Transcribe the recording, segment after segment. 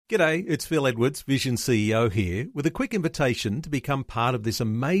G'day, it's Phil Edwards, Vision CEO here, with a quick invitation to become part of this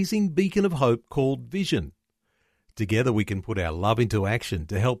amazing beacon of hope called Vision. Together we can put our love into action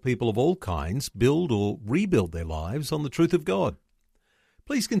to help people of all kinds build or rebuild their lives on the truth of God.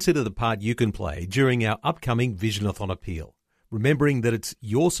 Please consider the part you can play during our upcoming Visionathon appeal, remembering that it's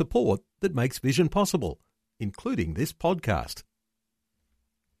your support that makes Vision possible, including this podcast.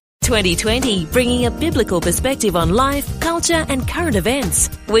 2020, bringing a biblical perspective on life, culture and current events.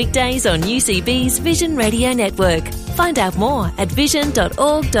 Weekdays on UCB's Vision Radio Network. Find out more at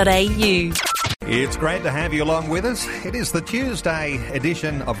vision.org.au. It's great to have you along with us. It is the Tuesday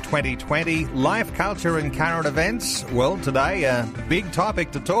edition of 2020, Life, Culture and Current Events. Well, today a big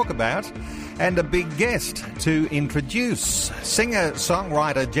topic to talk about and a big guest to introduce.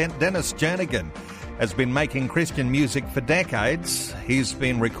 Singer-songwriter Dennis Jernigan has been making Christian music for decades. He's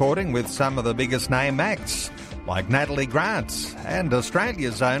been recording with some of the biggest name acts like Natalie Grant and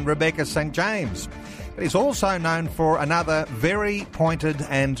Australia's own Rebecca St. James. But he's also known for another very pointed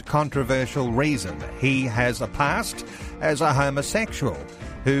and controversial reason. He has a past as a homosexual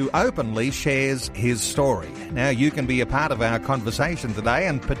who openly shares his story. Now, you can be a part of our conversation today,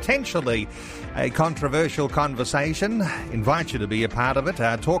 and potentially a controversial conversation. Invite you to be a part of it.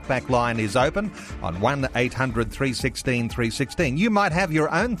 Our talkback line is open on 1-800-316-316. You might have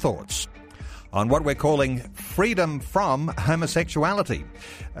your own thoughts on what we're calling freedom from homosexuality.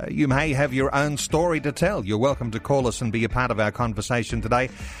 You may have your own story to tell. You're welcome to call us and be a part of our conversation today.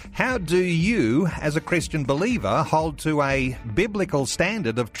 How do you, as a Christian believer, hold to a biblical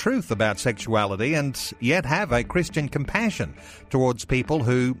standard of truth about sexuality and yet have a Christian compassion towards people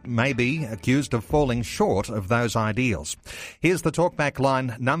who may be accused of falling short of those ideals? Here's the talkback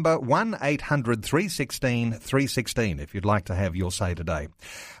line number 1-800-316-316 if you'd like to have your say today.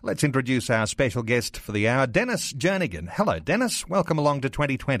 Let's introduce our special guest for the hour, Dennis Jernigan. Hello, Dennis. Welcome along to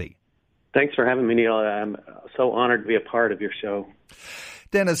 2020. Thanks for having me, Neil. I'm so honored to be a part of your show.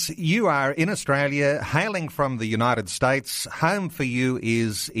 Dennis, you are in Australia, hailing from the United States. Home for you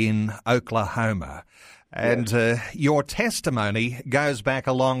is in Oklahoma. And your testimony goes back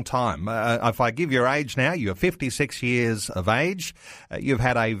a long time. If I give your age now, you're 56 years of age. You've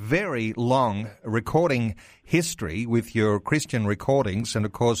had a very long recording history with your Christian recordings. And,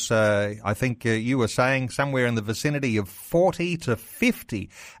 of course, I think you were saying somewhere in the vicinity of 40 to 50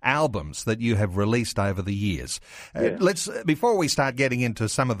 albums that you have released over the years. Let's before we start getting into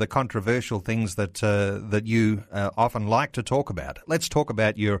some of the controversial things that you often like to talk about, let's talk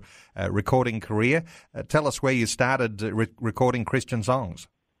about your recording career. Tell us where you started recording Christian songs.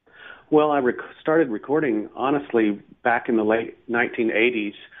 Well, I started recording, honestly, back in the late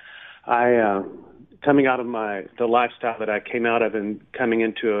 1980s. Coming out of the lifestyle that I came out of and coming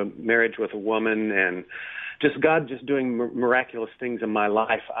into a marriage with a woman and just God just doing miraculous things in my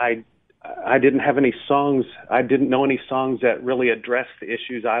life, I didn't have any songs. I didn't know any songs that really addressed the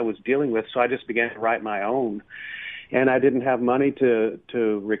issues I was dealing with, so I just began to write my own. And I didn't have money to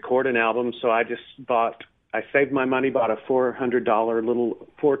record an album, so I saved my money, bought a $400 little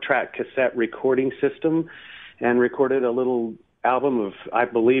 4-track cassette recording system and recorded a little album of, I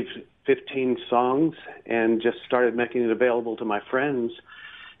believe, 15 songs and just started making it available to my friends.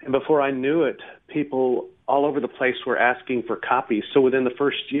 And before I knew it, people all over the place were asking for copies. So within the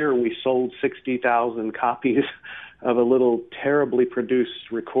first year, we sold 60,000 copies of a little terribly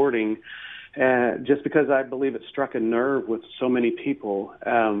produced recording, just because I believe it struck a nerve with so many people.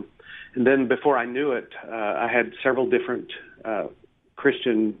 And then before I knew it, I had several different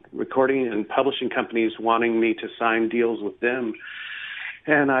Christian recording and publishing companies wanting me to sign deals with them.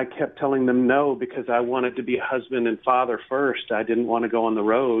 And I kept telling them no because I wanted to be a husband and father first. I didn't want to go on the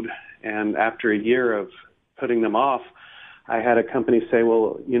road. And after a year of putting them off, I had a company say,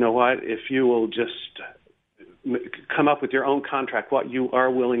 well, you know what, if you will just come up with your own contract, what you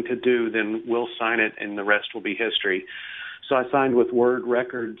are willing to do, then we'll sign it and the rest will be history. So I signed with Word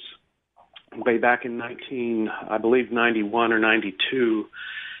Records way back in 91 or 92,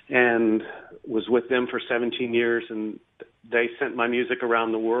 and was with them for 17 years, and they sent my music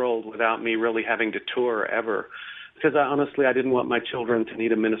around the world without me really having to tour ever. Because I didn't want my children to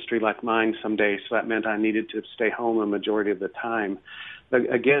need a ministry like mine someday, so that meant I needed to stay home a majority of the time. But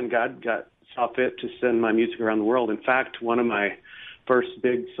again, God saw fit to send my music around the world. In fact, one of my first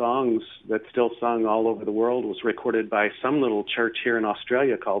big songs that's still sung all over the world was recorded by some little church here in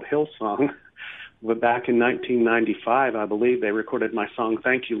Australia called Hillsong. But back in 1995, I believe, they recorded my song,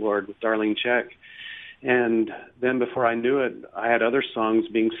 Thank You, Lord, with Darlene Zschech. And then before I knew it, I had other songs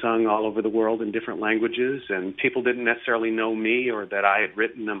being sung all over the world in different languages, and people didn't necessarily know me or that I had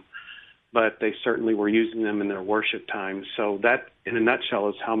written them, but they certainly were using them in their worship time. So that in a nutshell,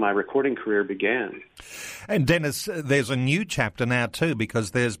 is how my recording career began. And Dennis, there's a new chapter now too,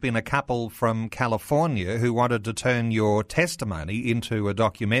 because there's been a couple from California who wanted to turn your testimony into a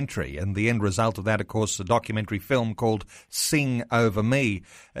documentary, and the end result of that, of course, a documentary film called Sing Over Me.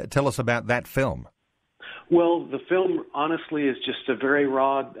 Tell us about that film. Well, the film, honestly, is just a very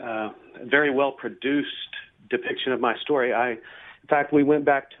raw, very well-produced depiction of my story. In fact, we went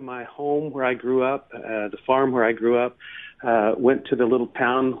back to my home where I grew up, the farm where I grew up, went to the little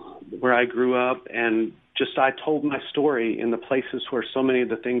town where I grew up, and I told my story in the places where so many of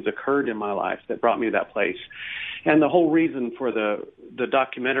the things occurred in my life that brought me to that place. And the whole reason for the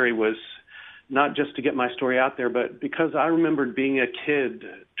documentary was not just to get my story out there, but because I remembered being a kid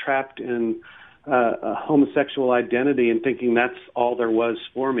trapped in a homosexual identity and thinking that's all there was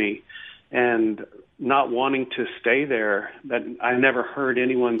for me, and not wanting to stay there. That I never heard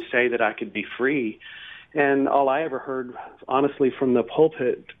anyone say that I could be free. And all I ever heard, honestly, from the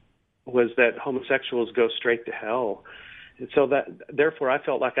pulpit was that homosexuals go straight to hell. And so therefore, I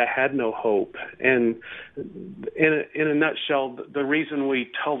felt like I had no hope. And in a nutshell, the reason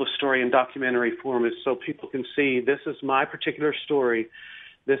we tell the story in documentary form is so people can see this is my particular story.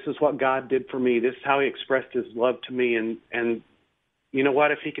 This is what God did for me. This is how He expressed His love to me. And you know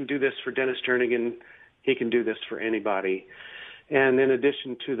what? If He can do this for Dennis Jernigan, He can do this for anybody. And in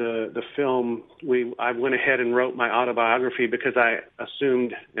addition to the film, I went ahead and wrote my autobiography because I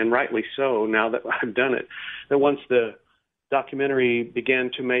assumed, and rightly so, now that I've done it, that once the documentary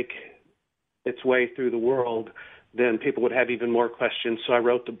began to make its way through the world, then people would have even more questions. So I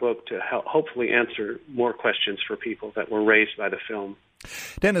wrote the book to help hopefully answer more questions for people that were raised by the film.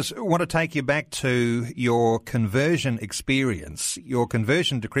 Dennis, I want to take you back to your conversion experience, your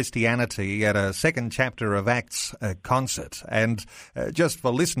conversion to Christianity at a second chapter of Acts concert. And just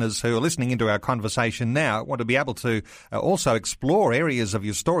for listeners who are listening into our conversation now, I want to be able to also explore areas of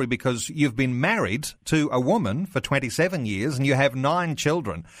your story, because you've been married to a woman for 27 years and you have 9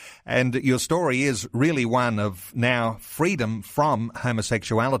 children. And your story is really one of now freedom from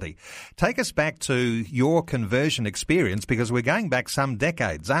homosexuality. Take us back to your conversion experience, because we're going back some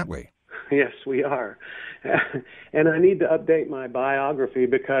decades, aren't we? Yes, we are. And I need to update my biography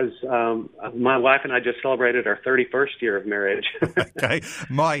because my wife and I just celebrated our 31st year of marriage. Okay.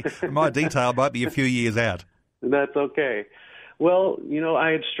 My detail might be a few years out. That's okay. Well,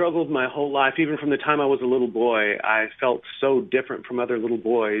 I had struggled my whole life. Even from the time I was a little boy, I felt so different from other little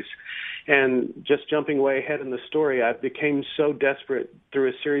boys. And just jumping way ahead in the story, I became so desperate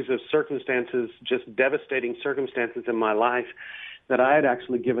through a series of circumstances, just devastating circumstances in my life, that I had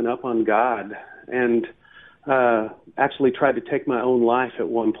actually given up on God and actually tried to take my own life at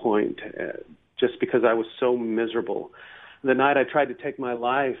one point just because I was so miserable. The night I tried to take my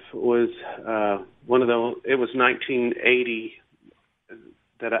life was it was 1980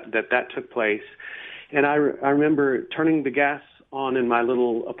 that took place. And I remember turning the gas on in my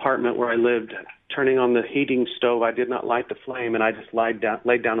little apartment where I lived, turning on the heating stove. I did not light the flame, and I just laid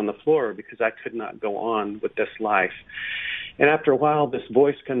down on the floor because I could not go on with this life. And after a while, this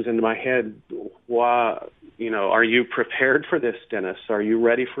voice comes into my head, are you prepared for this, Dennis? Are you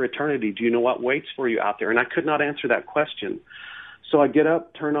ready for eternity? Do you know what waits for you out there? And I could not answer that question. So I get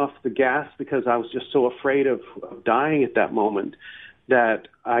up, turn off the gas, because I was just so afraid of dying at that moment, that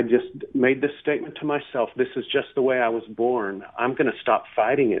I just made this statement to myself: this is just the way I was born. I'm going to stop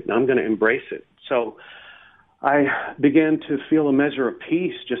fighting it, and I'm going to embrace it. So I began to feel a measure of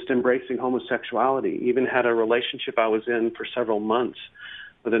peace just embracing homosexuality. Even had a relationship I was in for several months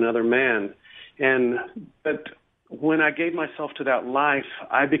with another man. But when I gave myself to that life,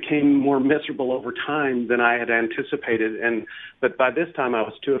 I became more miserable over time than I had anticipated. But by this time, I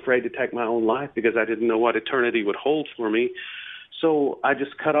was too afraid to take my own life because I didn't know what eternity would hold for me. So I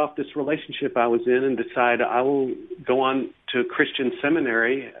just cut off this relationship I was in and decided I will go on to Christian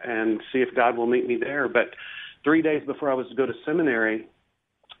seminary and see if God will meet me there. But 3 days before I was to go to seminary,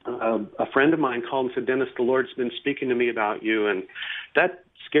 a friend of mine called and said, "Dennis, the Lord's been speaking to me about you." And that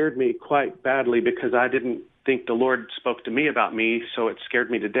scared me quite badly because I didn't think the Lord spoke to me about me, so it scared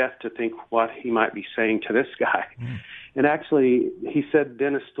me to death to think what He might be saying to this guy. Mm. And actually, he said,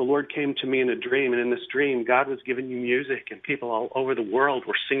 "Dennis, the Lord came to me in a dream, and in this dream, God was giving you music, and people all over the world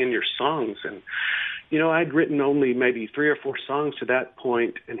were singing your songs." And I'd written only maybe 3 or 4 songs to that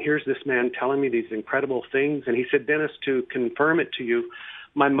point, and here's this man telling me these incredible things. And he said, "Dennis, to confirm it to you,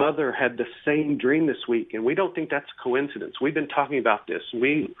 my mother had the same dream this week, and we don't think that's a coincidence. We've been talking about this.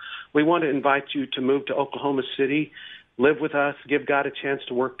 We want to invite you to move to Oklahoma City, live with us, give God a chance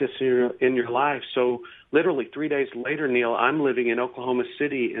to work this in your life." So literally 3 days later, Neil, I'm living in Oklahoma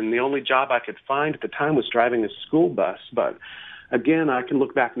City, and the only job I could find at the time was driving a school bus. But again, I can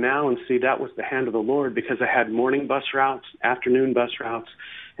look back now and see that was the hand of the Lord, because I had morning bus routes, afternoon bus routes,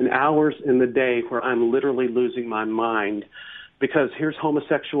 and hours in the day where I'm literally losing my mind, because here's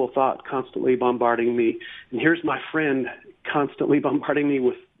homosexual thought constantly bombarding me, and here's my friend constantly bombarding me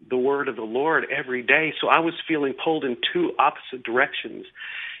with the word of the Lord every day. So I was feeling pulled in two opposite directions.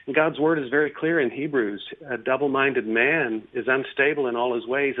 And God's word is very clear in Hebrews. A double-minded man is unstable in all his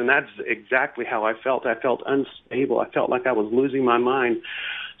ways, and that's exactly how I felt. I felt unstable. I felt like I was losing my mind.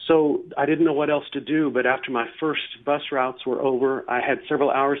 So I didn't know what else to do, but after my first bus routes were over, I had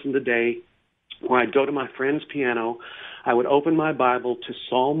several hours in the day where I'd go to my friend's piano. I would open my Bible to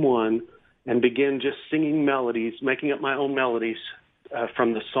Psalm 1 and begin just singing melodies, making up my own melodies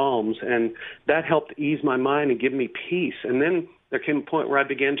from the Psalms, and that helped ease my mind and give me peace. And then there came a point where I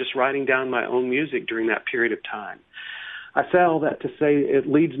began just writing down my own music during that period of time. I say all that to say it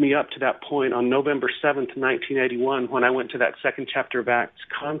leads me up to that point on November 7th, 1981, when I went to that Second Chapter of Acts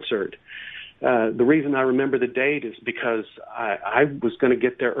concert. The reason I remember the date is because I was going to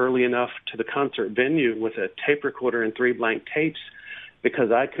get there early enough to the concert venue with a tape recorder and 3 blank tapes,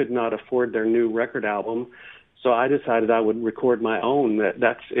 because I could not afford their new record album. So I decided I would record my own.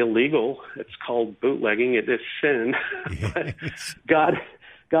 That's illegal. It's called bootlegging. It is sin. But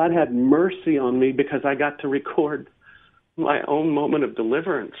God had mercy on me, because I got to record my own moment of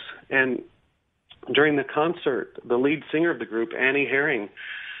deliverance. And during the concert, the lead singer of the group, Annie Herring,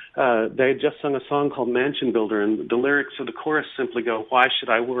 they had just sung a song called Mansion Builder, and the lyrics of the chorus simply go, "Why should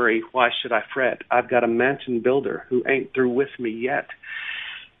I worry? Why should I fret? I've got a mansion builder who ain't through with me yet."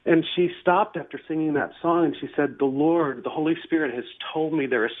 And she stopped after singing that song, and she said, "The Lord, the Holy Spirit has told me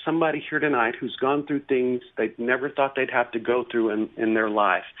there is somebody here tonight who's gone through things they never thought they'd have to go through in their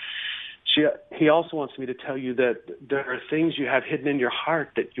life. He also wants me to tell you that there are things you have hidden in your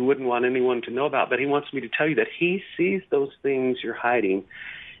heart that you wouldn't want anyone to know about, but he wants me to tell you that he sees those things you're hiding,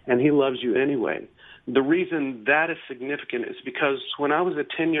 and he loves you anyway." The reason that is significant is because when I was a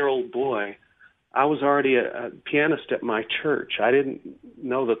 10-year-old boy, I was already a pianist at my church. I didn't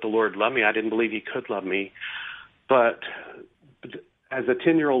know that the Lord loved me. I didn't believe he could love me. But as a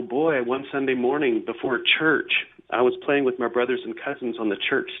 10-year-old boy, one Sunday morning before church, I was playing with my brothers and cousins on the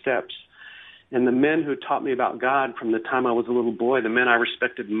church steps. And the men who taught me about God from the time I was a little boy, the men I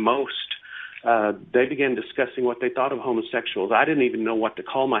respected most, they began discussing what they thought of homosexuals. I didn't even know what to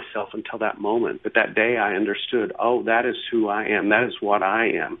call myself until that moment. But that day I understood, oh, that is who I am. That is what I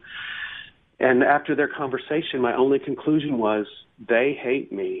am. And after their conversation, my only conclusion was, they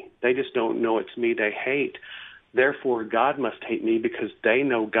hate me. They just don't know it's me they hate. Therefore, God must hate me because they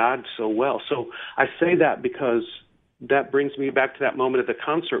know God so well. So I say that because that brings me back to that moment at the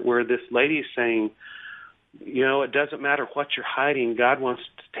concert where this lady is saying, you know, it doesn't matter what you're hiding. God wants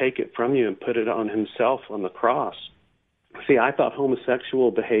to take it from you and put it on himself on the cross. See, I thought homosexual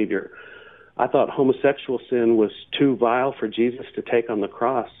behavior, I thought homosexual sin was too vile for Jesus to take on the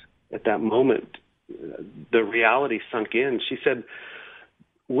cross. At that moment, the reality sunk in. She said,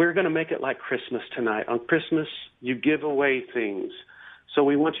 we're going to make it like Christmas tonight. On Christmas, you give away things. So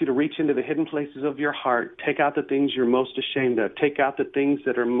we want you to reach into the hidden places of your heart, take out the things you're most ashamed of, take out the things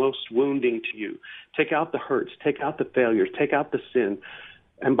that are most wounding to you, take out the hurts, take out the failures, take out the sin,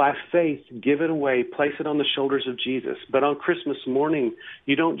 and by faith, give it away, place it on the shoulders of Jesus. But on Christmas morning,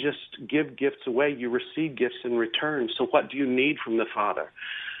 you don't just give gifts away, you receive gifts in return. So what do you need from the Father?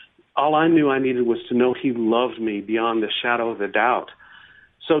 All I knew I needed was to know he loved me beyond the shadow of a doubt.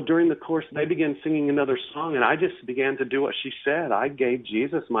 So during the course, they began singing another song, and I just began to do what she said. I gave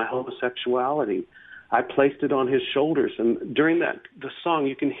Jesus my homosexuality. I placed it on his shoulders. And during the song,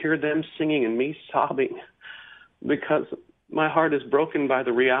 you can hear them singing and me sobbing because my heart is broken by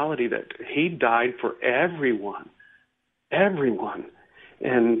the reality that he died for everyone. Everyone.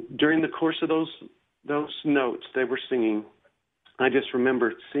 And during the course of those notes they were singing, I just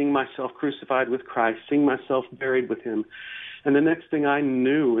remember seeing myself crucified with Christ, seeing myself buried with him. And the next thing I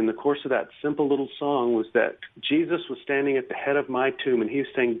knew in the course of that simple little song was that Jesus was standing at the head of my tomb, and he was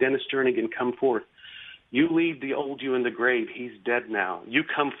saying, Dennis Jernigan, come forth. You leave the old you in the grave. He's dead now. You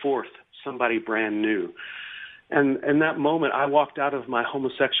come forth, somebody brand new. And in that moment, I walked out of my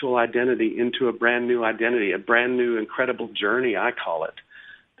homosexual identity into a brand new identity, a brand new, incredible journey, I call it,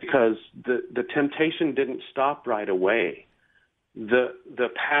 because the temptation didn't stop right away. The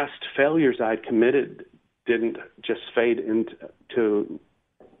past failures I'd committed didn't just fade into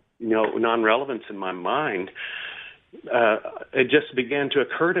non-relevance in my mind. It just began to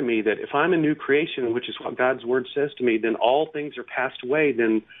occur to me that if I'm a new creation, which is what God's word says to me, then all things are passed away.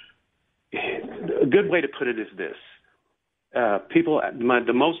 Then a good way to put it is this.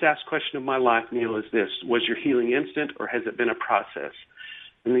 the most asked question of my life, Neil, is this: was your healing instant, or has it been a process?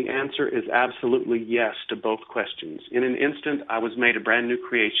 And the answer is absolutely yes to both questions. In an instant, I was made a brand new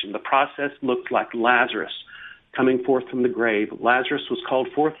creation. The process looked like Lazarus coming forth from the grave. Lazarus was called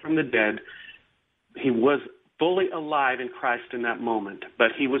forth from the dead. He was fully alive in Christ in that moment,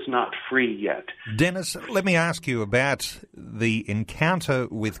 but he was not free yet. Dennis, let me ask you about the encounter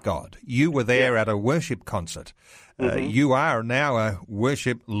with God. You were there at a worship concert. You are now a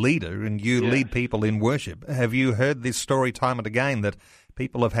worship leader, and you lead people in worship. Have you heard this story time and again, that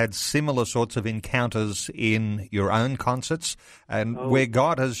people have had similar sorts of encounters in your own concerts, and where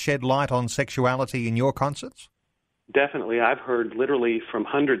God has shed light on sexuality in your concerts? Definitely. I've heard literally from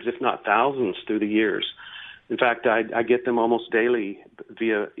hundreds, if not thousands, through the years. In fact, I get them almost daily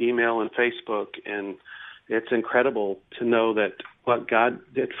via email and Facebook, and it's incredible to know that what God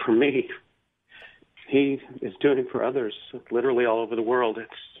did for me, He is doing for others, literally all over the world.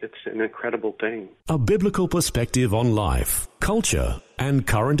 It's an incredible thing. A biblical perspective on life, culture, and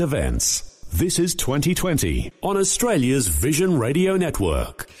current events. This is 2020 on Australia's Vision Radio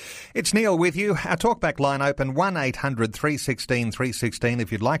Network. It's Neil with you. Our talkback line open 1-800-316-316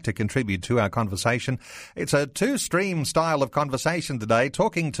 if you'd like to contribute to our conversation. It's a two-stream style of conversation today,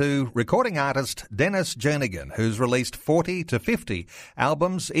 talking to recording artist Dennis Jernigan, who's released 40 to 50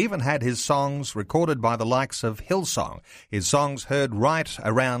 albums, even had his songs recorded by the likes of Hillsong, his songs heard right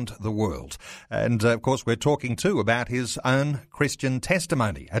around the world. And, of course, we're talking, too, about his own Christian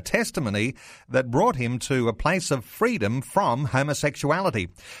testimony, a testimony that brought him to a place of freedom from homosexuality.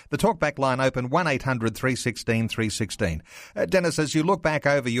 The talkback line open 1-800-316-316. Dennis, as you look back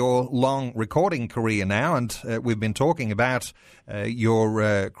over your long recording career now, and we've been talking about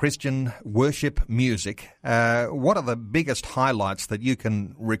your Christian worship music, what are the biggest highlights that you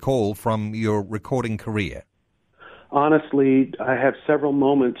can recall from your recording career? Honestly, I have several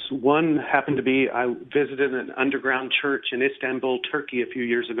moments. One happened to be I visited an underground church in Istanbul, Turkey, a few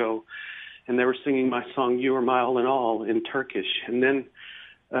years ago, and they were singing my song, You Are My All in All, in Turkish. And then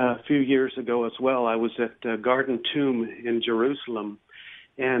a few years ago as well, I was at Garden Tomb in Jerusalem,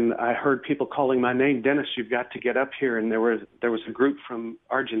 and I heard people calling my name, Dennis, you've got to get up here. And there was a group from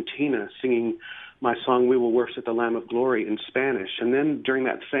Argentina singing my song, We Will Worship the Lamb of Glory, in Spanish. And then during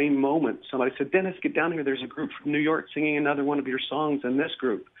that same moment, somebody said, Dennis, get down here. There's a group from New York singing another one of your songs in this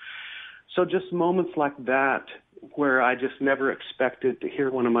group. So just moments like that where I just never expected to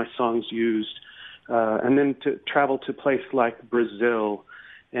hear one of my songs used. And then to travel to a place like Brazil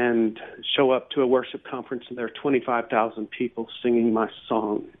and show up to a worship conference and there are 25,000 people singing my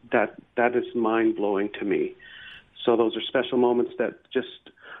song. That is mind-blowing to me. So those are special moments that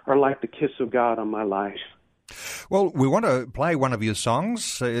just are like the kiss of God on my life. Well, we want to play one of your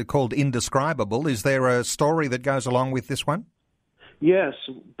songs called Indescribable. Is there a story that goes along with this one? Yes.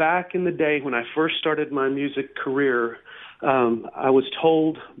 Back in the day when I first started my music career, I was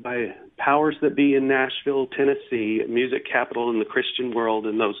told by powers that be in Nashville, Tennessee, music capital in the Christian world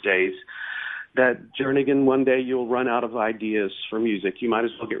in those days, that Jernigan, one day you'll run out of ideas for music. You might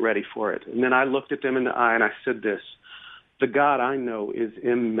as well get ready for it. And then I looked at them in the eye and I said this: the God I know is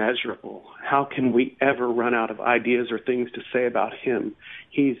immeasurable. How can we ever run out of ideas or things to say about him?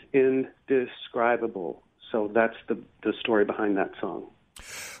 He's indescribable. So that's the story behind that song.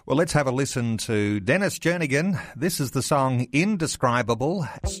 Well, let's have a listen to Dennis Jernigan. This is the song Indescribable.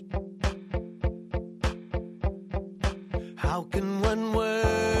 How can one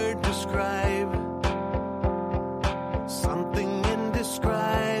word describe something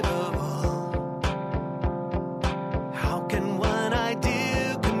indescribable? How can one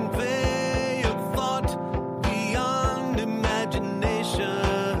idea convey a thought beyond imagination?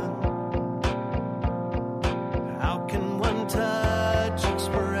 How can one touch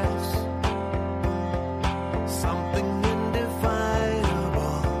express something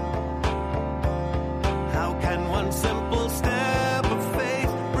indefinable? How can one simple step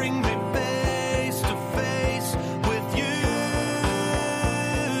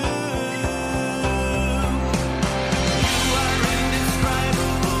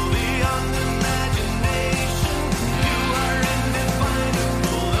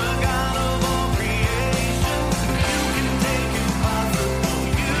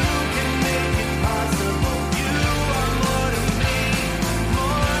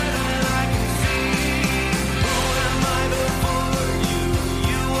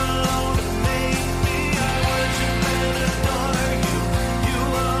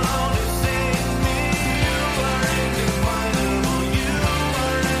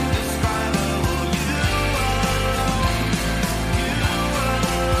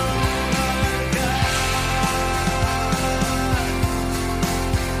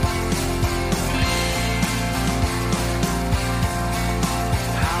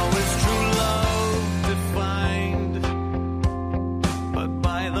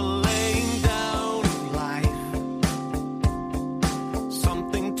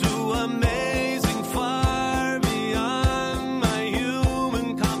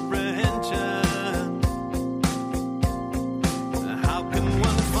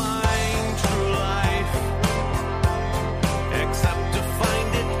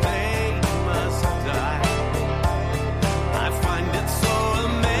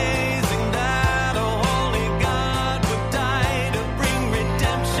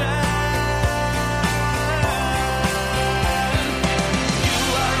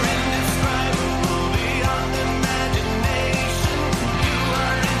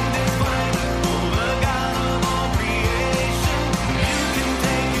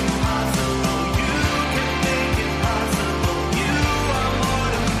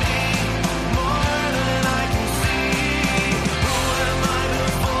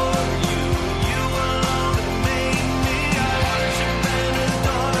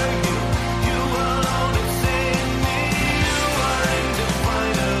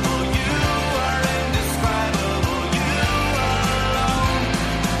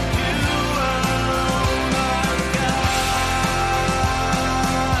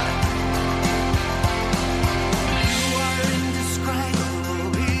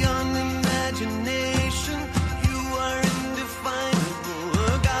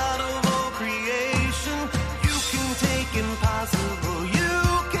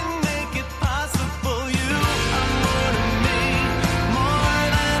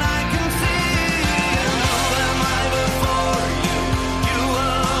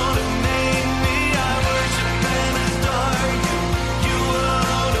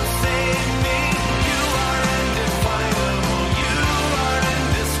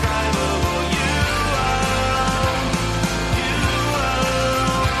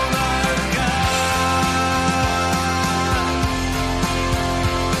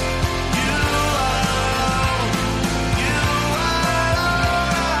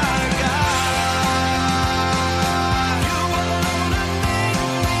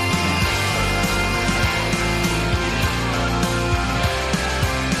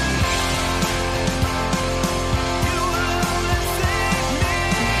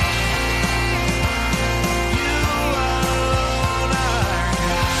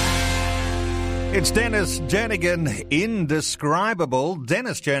It's Dennis Jernigan, Indescribable.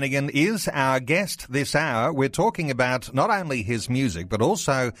 Dennis Jernigan is our guest this hour. We're talking about not only his music, but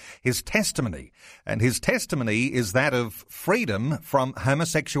also his testimony. And his testimony is that of freedom from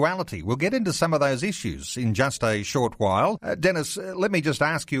homosexuality. We'll get into some of those issues in just a short while. Dennis, let me just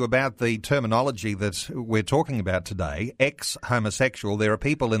ask you about the terminology that we're talking about today, ex-homosexual. There are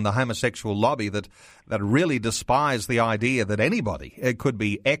people in the homosexual lobby that really despise the idea that anybody could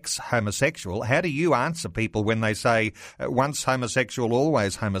be ex-homosexual. How do you answer people when they say, once homosexual,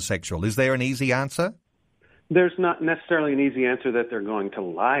 always homosexual? Is there an easy answer? There's not necessarily an easy answer that they're going to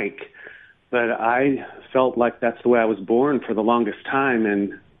like, but I felt like that's the way I was born for the longest time.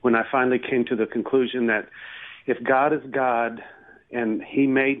 And when I finally came to the conclusion that if God is God and He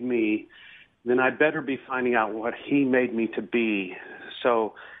made me, then I'd better be finding out what He made me to be.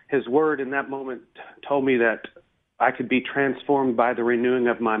 So His Word in that moment told me that I could be transformed by the renewing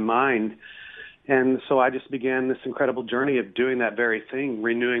of my mind. And so I just began this incredible journey of doing that very thing,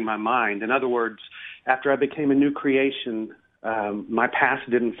 renewing my mind. In other words, after I became a new creation, my past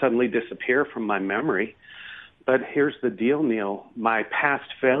didn't suddenly disappear from my memory. But here's the deal, Neil. My past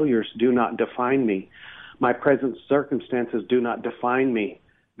failures do not define me. My present circumstances do not define me.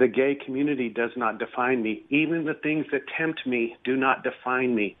 The gay community does not define me. Even the things that tempt me do not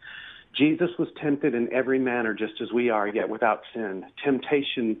define me. Jesus was tempted in every manner just as we are, yet without sin.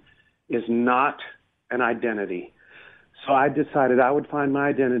 Temptation is not an identity. So I decided I would find my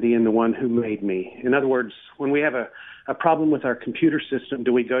identity in the one who made me. In other words, when we have a problem with our computer system,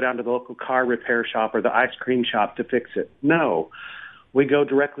 do we go down to the local car repair shop or the ice cream shop to fix it? No. We go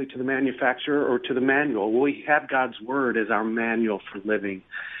directly to the manufacturer or to the manual. We have God's Word as our manual for living.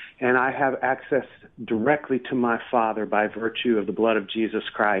 And I have access directly to my Father by virtue of the blood of Jesus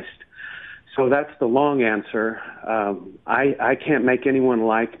Christ. So that's the long answer. I can't make anyone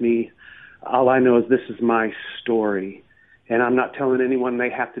like me. All I know is this is my story. And I'm not telling anyone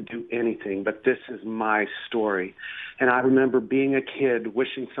they have to do anything, but this is my story. And I remember being a kid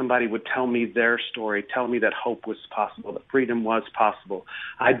wishing somebody would tell me their story, tell me that hope was possible, that freedom was possible.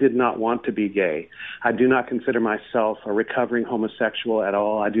 I did not want to be gay. I do not consider myself a recovering homosexual at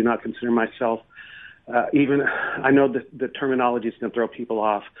all. I do not consider myself I know that the terminology is going to throw people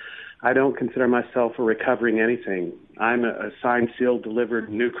off. I don't consider myself a recovering anything. I'm a signed, sealed, delivered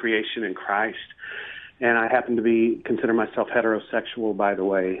new creation in Christ. And I happen to consider myself heterosexual, by the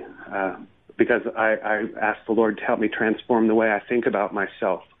way, because I asked the Lord to help me transform the way I think about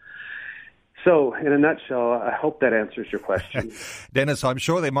myself. So, in a nutshell, I hope that answers your question. Dennis, I'm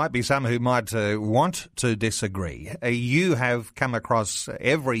sure there might be some who might want to disagree. You have come across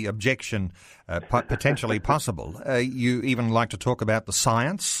every objection potentially possible. You even like to talk about the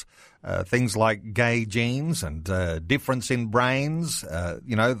science, things like gay genes and difference in brains,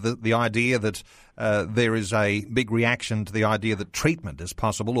 the idea that there is a big reaction to the idea that treatment is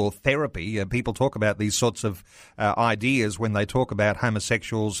possible or therapy. People talk about these sorts of ideas when they talk about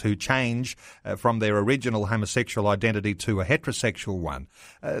homosexuals who change from their original homosexual identity to a heterosexual one.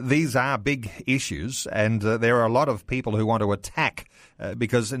 These are big issues, and there are a lot of people who want to attack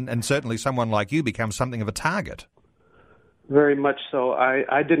because, and certainly someone like you becomes something of a target. Very much so.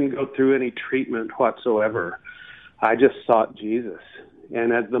 I didn't go through any treatment whatsoever. I just sought Jesus.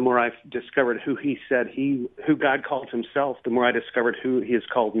 And as the more I discovered who who God called himself, the more I discovered who he has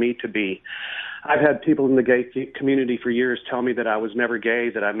called me to be. I've had people in the gay community for years tell me that I was never gay,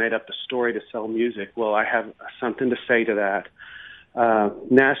 that I made up a story to sell music. Well, I have something to say to that.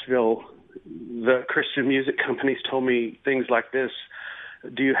 Nashville, the Christian music companies told me things like this.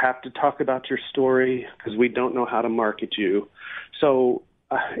 Do you have to talk about your story? Because we don't know how to market you. So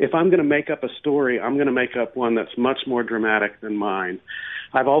if I'm going to make up a story, I'm going to make up one that's much more dramatic than mine.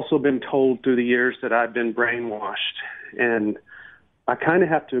 I've also been told through the years that I've been brainwashed, and I kind of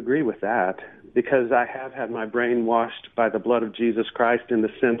have to agree with that because I have had my brain washed by the blood of Jesus Christ in the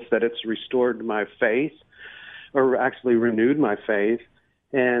sense that it's restored my faith, or actually renewed my faith,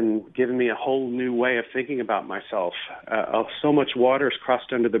 and given me a whole new way of thinking about myself. So much water has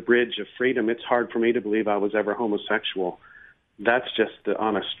crossed under the bridge of freedom, it's hard for me to believe I was ever homosexual. That's just the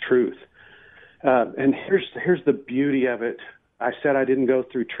honest truth. And here's the beauty of it. I said I didn't go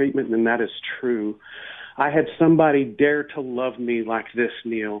through treatment, and that is true. I had somebody dare to love me like this,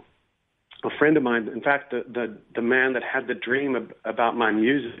 Neil. A friend of mine, in fact, the man that had the dream about my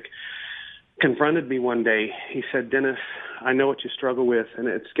music, confronted me one day. He said, Dennis, I know what you struggle with, and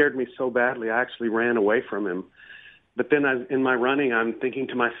it scared me so badly I actually ran away from him. But then in my running, I'm thinking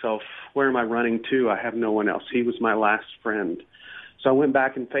to myself, where am I running to? I have no one else. He was my last friend. So I went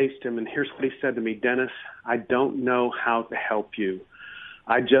back and faced him, and here's what he said to me, Dennis, I don't know how to help you,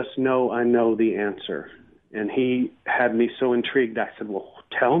 I just know I know the answer. And he had me so intrigued. I said, well,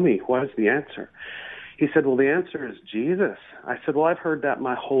 tell me, what is the answer? He said, well, the answer is Jesus. I said, well, I've heard that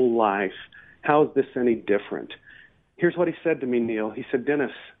my whole life. How is this any different? Here's what he said to me, Neil. He said,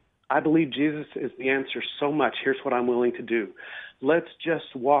 Dennis, I believe Jesus is the answer so much. Here's what I'm willing to do. Let's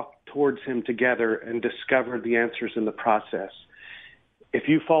just walk towards him together and discover the answers in the process. If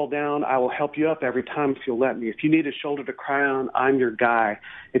you fall down, I will help you up every time if you'll let me. If you need a shoulder to cry on, I'm your guy.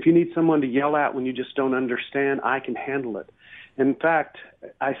 If you need someone to yell at when you just don't understand, I can handle it. In fact,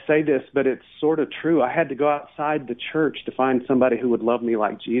 I say this, but it's sort of true. I had to go outside the church to find somebody who would love me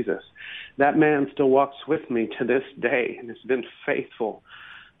like Jesus. That man still walks with me to this day and has been faithful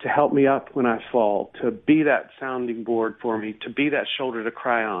to help me up when I fall, to be that sounding board for me, to be that shoulder to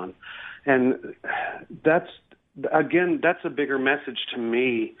cry on. And that's a bigger message to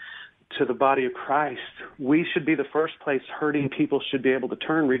me, to the body of Christ. We should be the first place hurting people should be able to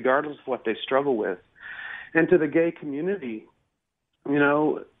turn, regardless of what they struggle with. And to the gay community, you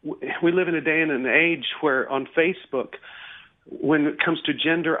know, we live in a day and an age where on Facebook, when it comes to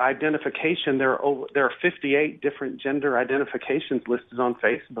gender identification, there are 58 different gender identifications listed on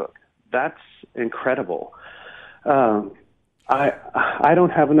Facebook. That's incredible. I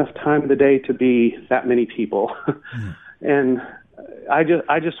don't have enough time in the day to be that many people. And I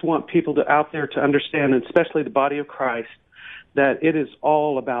just want people out there to understand, and especially the body of Christ, that it is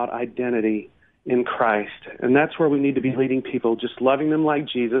all about identity in Christ. And that's where we need to be leading people, just loving them like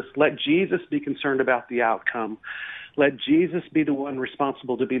Jesus. Let Jesus be concerned about the outcome. Let Jesus be the one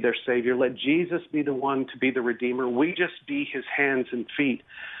responsible to be their Savior. Let Jesus be the one to be the Redeemer. We just be his hands and feet,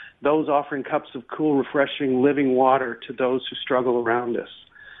 those offering cups of cool, refreshing, living water to those who struggle around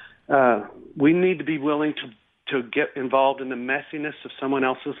us. We need to be willing to get involved in the messiness of someone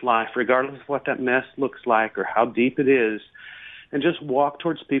else's life, regardless of what that mess looks like or how deep it is, and just walk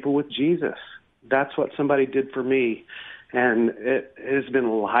towards people with Jesus. That's what somebody did for me, and it has been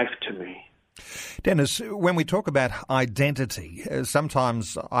life to me. Dennis, when we talk about identity,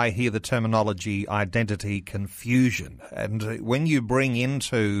 sometimes I hear the terminology identity confusion. And when you bring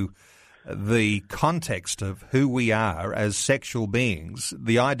into the context of who we are as sexual beings,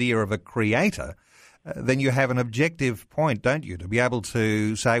 the idea of a creator, then you have an objective point, don't you, to be able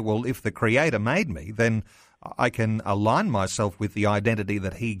to say, well, if the creator made me, then I can align myself with the identity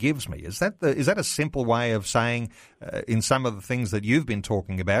that he gives me. Is that a simple way of saying, in some of the things that you've been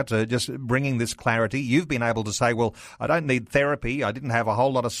talking about, just bringing this clarity? You've been able to say, well, I don't need therapy. I didn't have a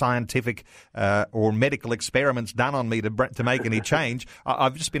whole lot of scientific or medical experiments done on me to make any change.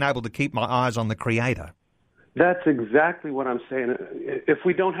 I've just been able to keep my eyes on the Creator. That's exactly what I'm saying. If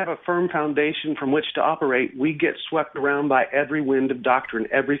we don't have a firm foundation from which to operate, we get swept around by every wind of doctrine,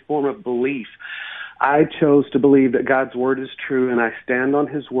 every form of belief. I chose to believe that God's word is true, and I stand on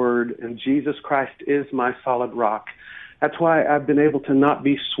his word, and Jesus Christ is my solid rock. That's why I've been able to not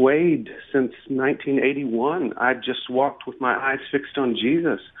be swayed since 1981. I've just walked with my eyes fixed on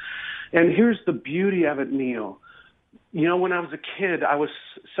Jesus. And here's the beauty of it, Neil. You know, when I was a kid, I was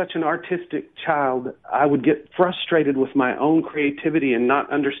such an artistic child. I would get frustrated with my own creativity and not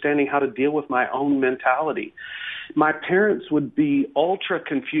understanding how to deal with my own mentality. My parents would be ultra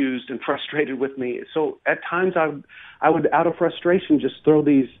confused and frustrated with me. So at times I would, out of frustration, just throw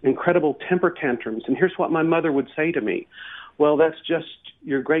these incredible temper tantrums. And here's what my mother would say to me. Well, that's just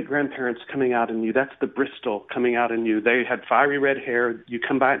your great-grandparents coming out in you. That's the Bristol coming out in you. They had fiery red hair. You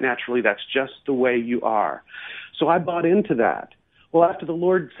come by it naturally. That's just the way you are. So I bought into that. Well, after the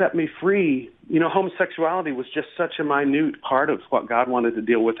Lord set me free, you know, homosexuality was just such a minute part of what God wanted to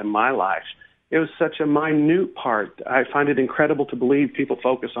deal with in my life. It was such a minute part. I find it incredible to believe people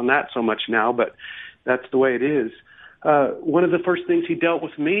focus on that so much now, but that's the way it is. One of the first things he dealt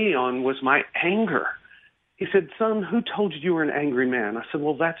with me on was my anger. He said, son, who told you were an angry man? I said,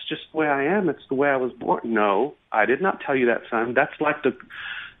 well, that's just the way I am. It's the way I was born. No, I did not tell you that, son. That's like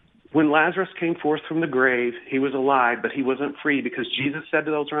when Lazarus came forth from the grave, he was alive, but he wasn't free because Jesus said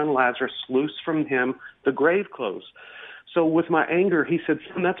to those around Lazarus, loose from him the grave clothes. So with my anger, he said,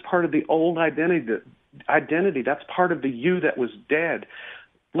 son, that's part of the old identity. That's part of the you that was dead.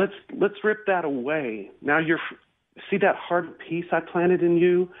 Let's rip that away. Now see that heart of peace I planted in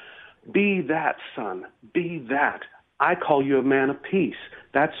you? Be that, son. Be that. I call you a man of peace.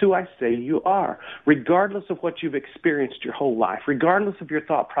 That's who I say you are, regardless of what you've experienced your whole life, regardless of your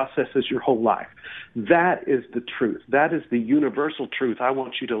thought processes your whole life. That is the truth. That is the universal truth I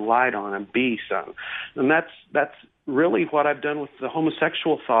want you to light on and be, son. And that's really what I've done with the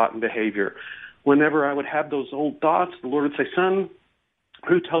homosexual thought and behavior. Whenever I would have those old thoughts, the Lord would say, son,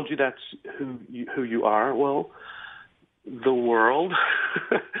 who told you that's who you are? Well, the world.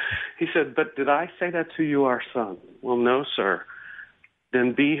 He said, but did I say that to you, our son? Well, no, sir.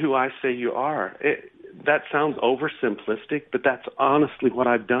 Then be who I say you are. That sounds oversimplistic, but that's honestly what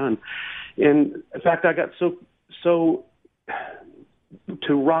I've done. And in fact, I got so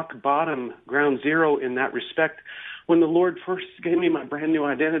to rock bottom, ground zero in that respect. When the Lord first gave me my brand new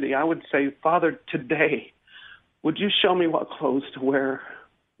identity, I would say, Father, today, would you show me what clothes to wear?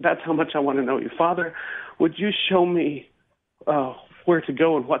 That's how much I want to know you. Father, would you show me where to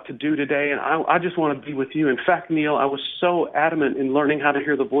go and what to do today? And I just want to be with you. In fact, Neil, I was so adamant in learning how to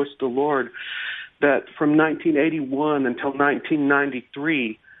hear the voice of the Lord that from 1981 until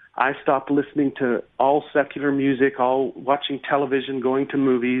 1993, I stopped listening to all secular music, all watching television, going to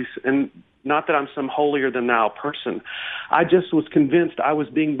movies, and not that I'm some holier-than-thou person. I just was convinced I was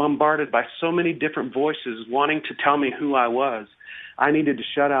being bombarded by so many different voices wanting to tell me who I was. I needed to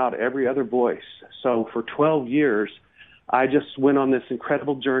shut out every other voice. So for 12 years, I just went on this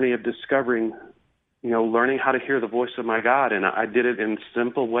incredible journey of discovering, learning how to hear the voice of my God. And I did it in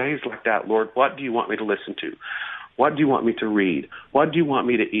simple ways like that. Lord, what do you want me to listen to? What do you want me to read? What do you want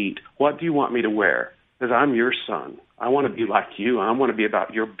me to eat? What do you want me to wear? Because I'm your son. I want to be like you. I want to be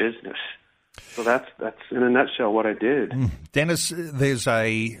about your business. So that's in a nutshell what I did. Dennis, there's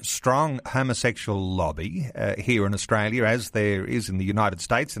a strong homosexual lobby here in Australia, as there is in the United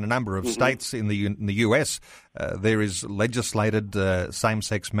States. In a number of states in the US, there is legislated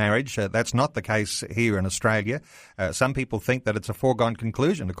same-sex marriage. That's not the case here in Australia. Some people think that it's a foregone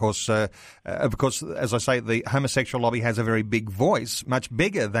conclusion. Of course, as I say, the homosexual lobby has a very big voice, much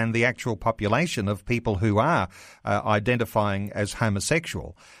bigger than the actual population of people who are identifying as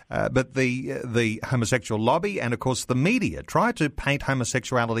homosexual. But the homosexual lobby and, of course, the media try to paint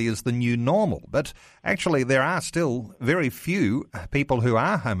homosexuality as the new normal. But actually, there are still very few people who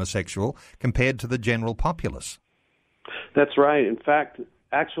are homosexual compared to the general populace. That's right. In fact,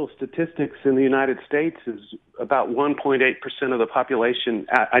 actual statistics in the United States is about 1.8% of the population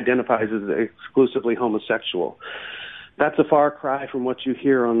identifies as exclusively homosexual. That's a far cry from what you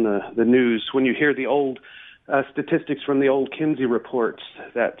hear on the news. When you hear the old statistics from the old Kinsey reports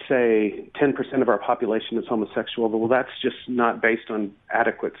that say 10% of our population is homosexual, well, that's just not based on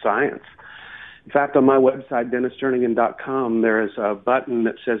adequate science. In fact, on my website, DennisJernigan.com, there is a button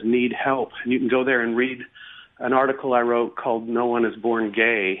that says Need Help, and you can go there and read an article I wrote called No One is Born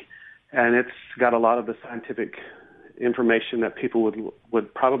Gay, and it's got a lot of the scientific information that people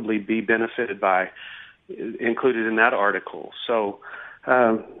would probably be benefited by included in that article. So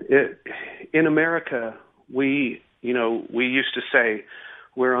in America, we used to say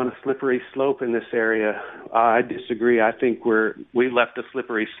we're on a slippery slope in this area. I disagree. I think we left the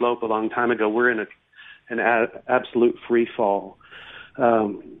slippery slope a long time ago. We're in an absolute free fall.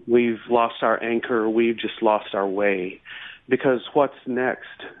 We've lost our anchor. We've just lost our way. Because what's next?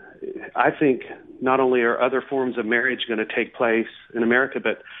 I think not only are other forms of marriage going to take place in America,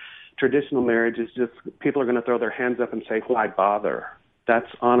 but traditional marriage is just people are going to throw their hands up and say, why bother? That's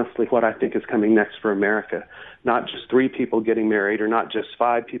honestly what I think is coming next for America. Not just 3 people getting married or not just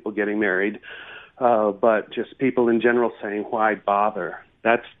 5 people getting married, but just people in general saying, why bother?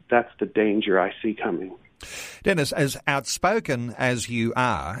 That's the danger I see coming. Dennis, as outspoken as you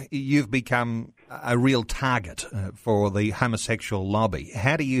are, you've become a real target for the homosexual lobby.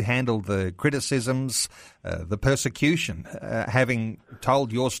 How do you handle the criticisms, the persecution, having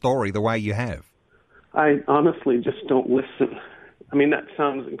told your story the way you have? I honestly just don't listen. I mean, that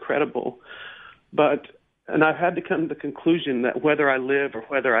sounds incredible, and I've had to come to the conclusion that whether I live or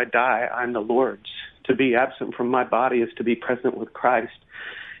whether I die, I'm the Lord's. To be absent from my body is to be present with Christ.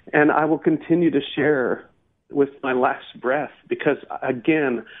 And I will continue to share with my last breath because,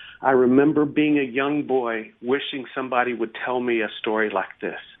 again, I remember being a young boy wishing somebody would tell me a story like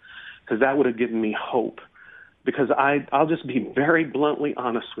this because that would have given me hope. Because I'll just be very bluntly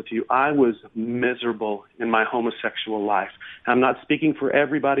honest with you. I was miserable in my homosexual life. I'm not speaking for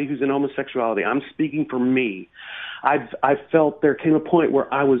everybody who's in homosexuality. I'm speaking for me. I felt there came a point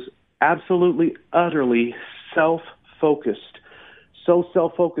where I was absolutely, utterly self-focused. So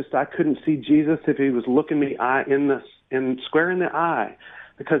self-focused I couldn't see Jesus if he was looking me square in the eye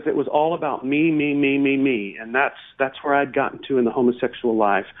because it was all about me. And that's where I'd gotten to in the homosexual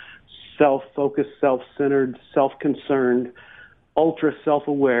life. Self-focused, self-centered, self-concerned, ultra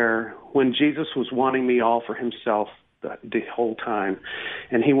self-aware, when Jesus was wanting me all for himself the whole time.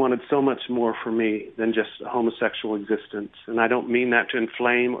 And he wanted so much more for me than just a homosexual existence. And I don't mean that to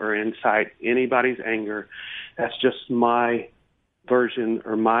inflame or incite anybody's anger. That's just my version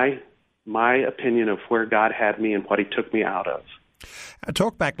or my opinion of where God had me and what he took me out of. Our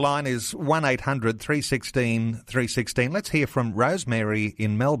talkback line is 1800 316 316. Let's hear from Rosemary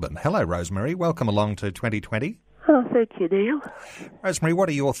in Melbourne. Hello, Rosemary. Welcome along to 2020. Oh, thank you, Neil. Rosemary, what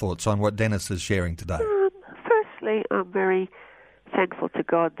are your thoughts on what Dennis is sharing today? Firstly, I'm very thankful to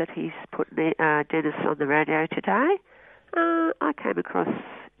God that he's put Dennis on the radio today. I came across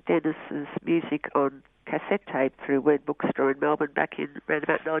Dennis's music on cassette tape through Word Bookstore in Melbourne back in around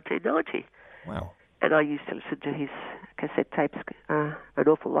about 1990. Wow. And I used to listen to his cassette tapes an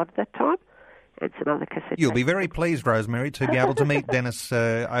awful lot at that time, and some other cassette You'll tapes. be very pleased, Rosemary, to be able to meet Dennis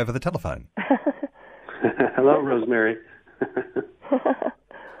over the telephone. Hello, Rosemary.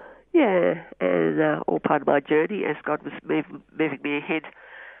 Yeah, and all part of my journey as God was moving me ahead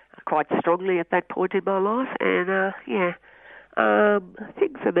quite strongly at that point in my life. And, the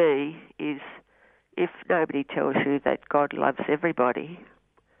thing for me is if nobody tells you that God loves everybody,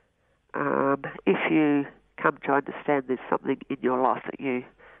 if you come to understand there's something in your life that you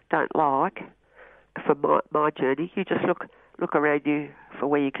don't like, for my journey, you just look around you for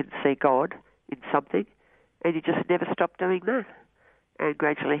where you can see God in something, and you just never stop doing that. And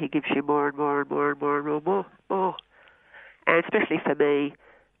gradually he gives you more and more and more and more and more. And especially for me,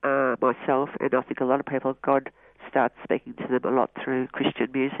 myself, and I think a lot of people, God starts speaking to them a lot through Christian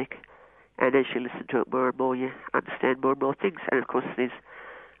music. And as you listen to it more and more, you understand more and more things. And of course there's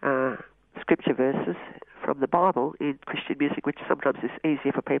scripture verses from the Bible in Christian music, which sometimes is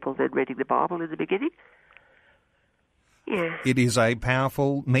easier for people than reading the Bible in the beginning. Yeah. It is a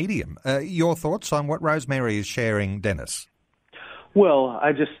powerful medium. Your thoughts on what Rosemary is sharing, Dennis? Well,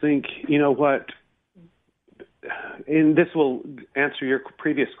 I just think, you know what, and this will answer your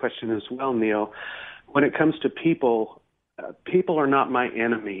previous question as well, Neil. When it comes to people, people are not my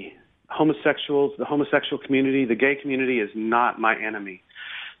enemy. Homosexuals, the homosexual community, the gay community is not my enemy.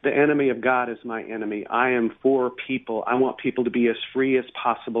 The enemy of God is my enemy. I am for people. I want people to be as free as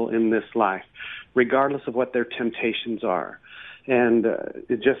possible in this life, regardless of what their temptations are. And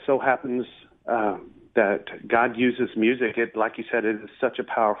it just so happens that God uses music. Like you said, it is such a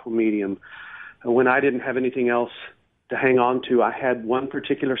powerful medium. When I didn't have anything else to hang on to, I had one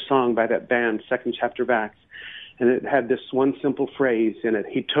particular song by that band, Second Chapter of Acts, and it had this one simple phrase in it: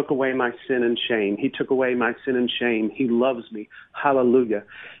 He took away my sin and shame. He took away my sin and shame. He loves me. Hallelujah.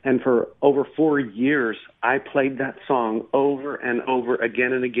 And for over 4 years, I played that song over and over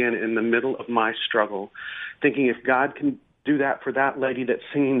again and again in the middle of my struggle, thinking if God can do that for that lady that's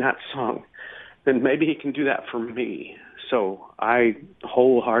singing that song, then maybe he can do that for me. So I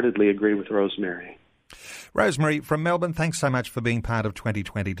wholeheartedly agree with Rosemary. Rosemary from Melbourne, thanks so much for being part of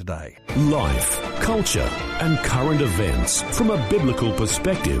 2020 today. Life, culture and current events from a biblical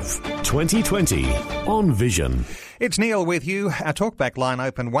perspective. 2020 on Vision. It's Neil with you. Our talkback line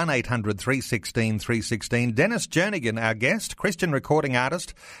open 1800 316 316. Dennis Jernigan, our guest, Christian recording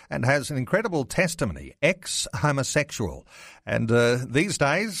artist, and has an incredible testimony, ex-homosexual. And these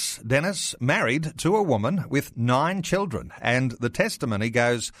days, Dennis married to a woman with 9 children, and the testimony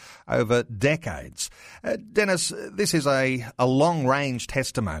goes over decades. Dennis, this is a long-range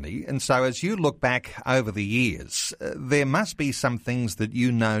testimony, and so as you look back over the years, there must be some things that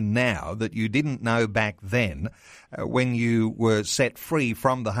you know now that you didn't know back then when you were set free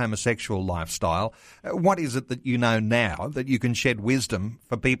from the homosexual lifestyle. What is it that you know now that you can shed wisdom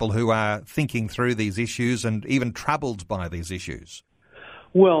for people who are thinking through these issues and even troubled by these issues?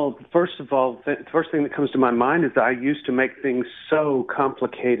 Well, first of all, the first thing that comes to my mind is that I used to make things so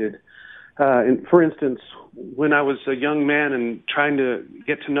complicated. And for instance, when I was a young man and trying to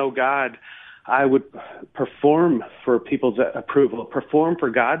get to know God, I would perform for people's approval, perform for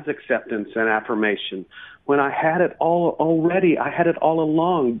God's acceptance and affirmation. When I had it all already, I had it all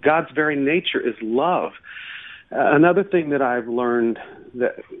along. God's very nature is love. Another thing that I've learned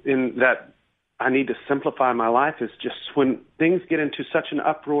that I need to simplify my life is just when things get into such an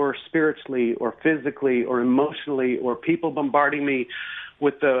uproar spiritually or physically or emotionally, or people bombarding me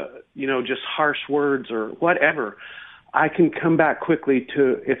with just harsh words or whatever, I can come back quickly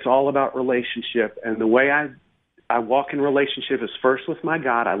to it's all about relationship. And the way I walk in relationship is first with my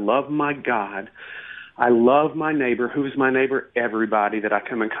God. I love my God. I love my neighbor. Who's my neighbor? Everybody that I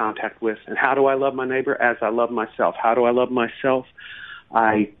come in contact with. And how do I love my neighbor? As I love myself. How do I love myself?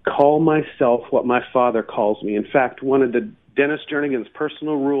 I call myself what my Father calls me. In fact, one of the Dennis Jernigan's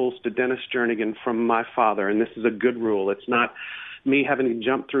personal rules to Dennis Jernigan from my Father, and this is a good rule. It's not me having to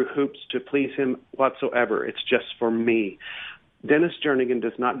jump through hoops to please him whatsoever. It's just for me. Dennis Jernigan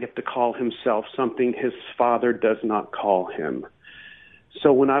does not get to call himself something his Father does not call him.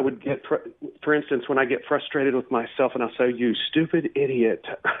 So when I would get, for instance, when I get frustrated with myself and I'll say, "You stupid idiot,"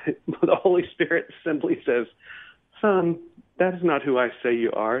 the Holy Spirit simply says, "Son, that is not who I say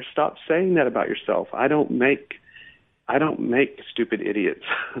you are. Stop saying that about yourself. I don't make stupid idiots.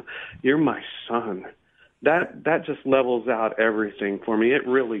 You're my son. That just levels out everything for me. It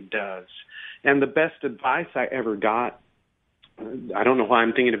really does. And the best advice I ever got, I don't know why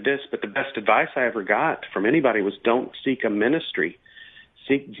I'm thinking of this, but the best advice I ever got from anybody was don't seek a ministry.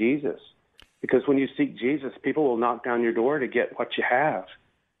 Seek Jesus. Because when you seek Jesus, people will knock down your door to get what you have.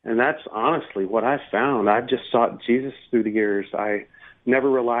 And that's honestly what I found. I've just sought Jesus through the years. I never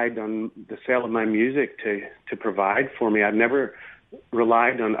relied on the sale of my music to provide for me. I've never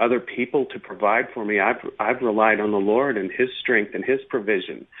relied on other people to provide for me. I've relied on the Lord and His strength and His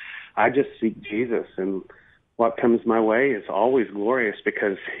provision. I just seek Jesus, and what comes my way is always glorious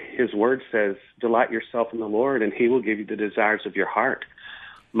because His Word says, delight yourself in the Lord, and He will give you the desires of your heart.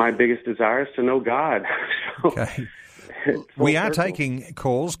 My biggest desire is to know God. Okay. We are taking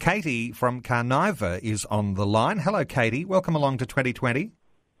calls. Katie from Carnarvon is on the line. Hello, Katie. Welcome along to 2020.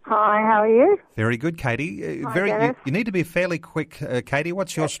 Hi, how are you? Very good, Katie. Hi, you need to be fairly quick, Katie.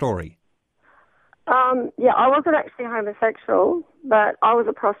 What's your story? I wasn't actually homosexual, but I was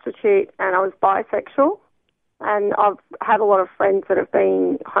a prostitute and I was bisexual. And I've had a lot of friends that have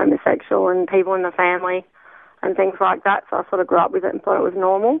been homosexual and people in the family and things like that, so I sort of grew up with it and thought it was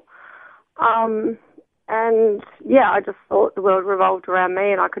normal. I just thought the world revolved around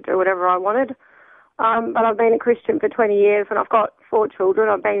me and I could do whatever I wanted. But I've been a Christian for 20 years and I've got 4 children.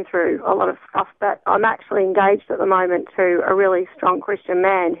 I've been through a lot of stuff, but I'm actually engaged at the moment to a really strong Christian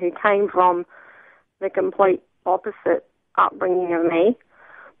man who came from the complete opposite upbringing of me.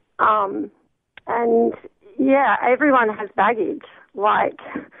 Everyone has baggage. Like,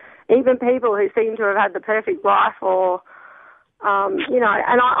 even people who seem to have had the perfect life or, I'm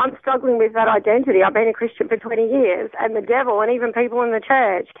struggling with that identity. I've been a Christian for 20 years, and the devil and even people in the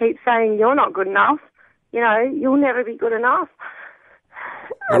church keep saying, you're not good enough. You'll never be good enough.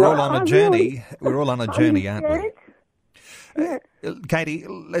 We're all on a journey. We're all on a journey, aren't we? Yeah. Katie,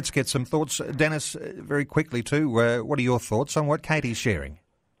 let's get some thoughts. Dennis, very quickly too, what are your thoughts on what Katie's sharing?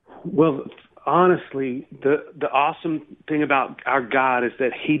 Well, honestly, the awesome thing about our God is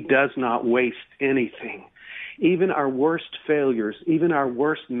that He does not waste anything. Even our worst failures, even our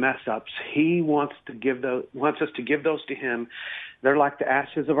worst mess-ups, He wants us to give those to Him. They're like the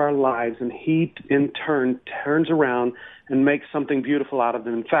ashes of our lives, and He, in turn, turns around and makes something beautiful out of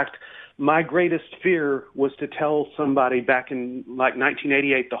them. In fact, my greatest fear was to tell somebody back in,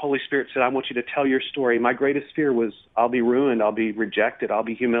 1988, the Holy Spirit said, I want you to tell your story. My greatest fear was I'll be ruined, I'll be rejected, I'll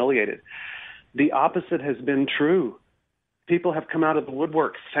be humiliated. The opposite has been true. People have come out of the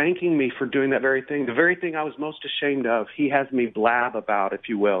woodwork thanking me for doing that very thing. The very thing I was most ashamed of, He has me blab about, if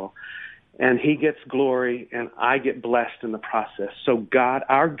you will. And He gets glory, and I get blessed in the process. So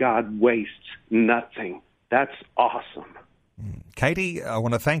our God wastes nothing. That's awesome. Katie, I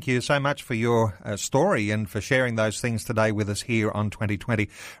want to thank you so much for your story and for sharing those things today with us here on 2020.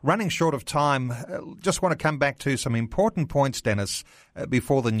 Running short of time, just want to come back to some important points, Dennis,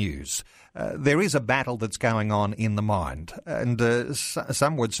 before the news. There is a battle that's going on in the mind, and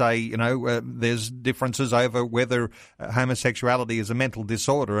some would say, there's differences over whether homosexuality is a mental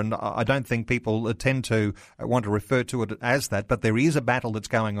disorder, and I don't think people tend to want to refer to it as that, but there is a battle that's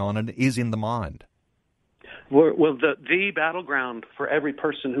going on and it is in the mind. Well, the battleground for every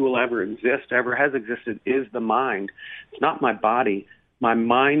person who will ever exist, ever has existed, is the mind. It's not my body. My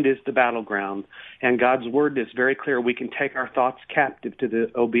mind is the battleground. And God's Word is very clear. We can take our thoughts captive to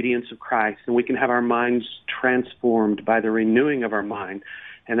the obedience of Christ, and we can have our minds transformed by the renewing of our mind.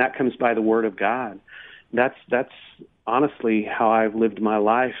 And that comes by the Word of God. That's honestly how I've lived my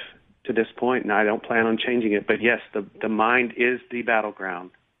life to this point, and I don't plan on changing it. But yes, the mind is the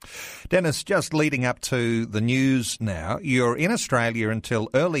battleground. Dennis, just leading up to the news now, you're in Australia until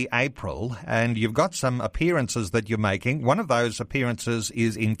early April and you've got some appearances that you're making. One of those appearances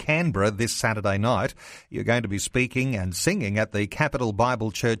is in Canberra this Saturday night. You're going to be speaking and singing at the Capital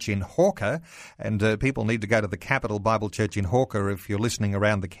Bible Church in Hawker, and people need to go to the Capital Bible Church in Hawker if you're listening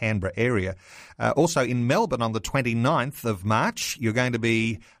around the Canberra area. Also in Melbourne on the 29th of March, you're going to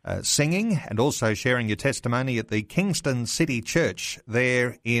be singing and also sharing your testimony at the Kingston City Church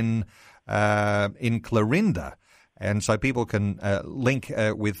there in Clarinda. And so people can link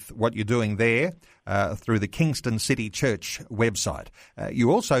with what you're doing there through the Kingston City Church website.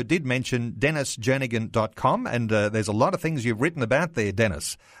 You also did mention DennisJernigan.com, and there's a lot of things you've written about there,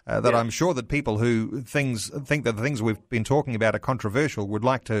 Dennis, that I'm sure that people who think that the things we've been talking about are controversial would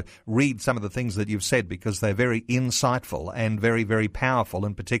like to read some of the things that you've said, because they're very insightful and very, very powerful,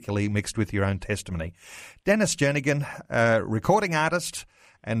 and particularly mixed with your own testimony. Dennis Jernigan, recording artist,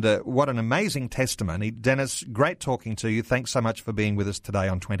 And what an amazing testimony. Dennis, great talking to you. Thanks so much for being with us today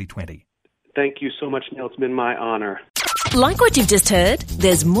on 2020. Thank you so much, Neil. It's been my honor. Like what you've just heard?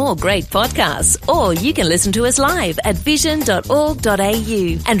 There's more great podcasts, or you can listen to us live at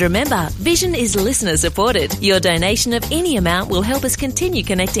vision.org.au. And remember, Vision is listener supported. Your donation of any amount will help us continue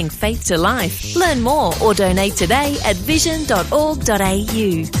connecting faith to life. Learn more or donate today at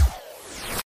vision.org.au.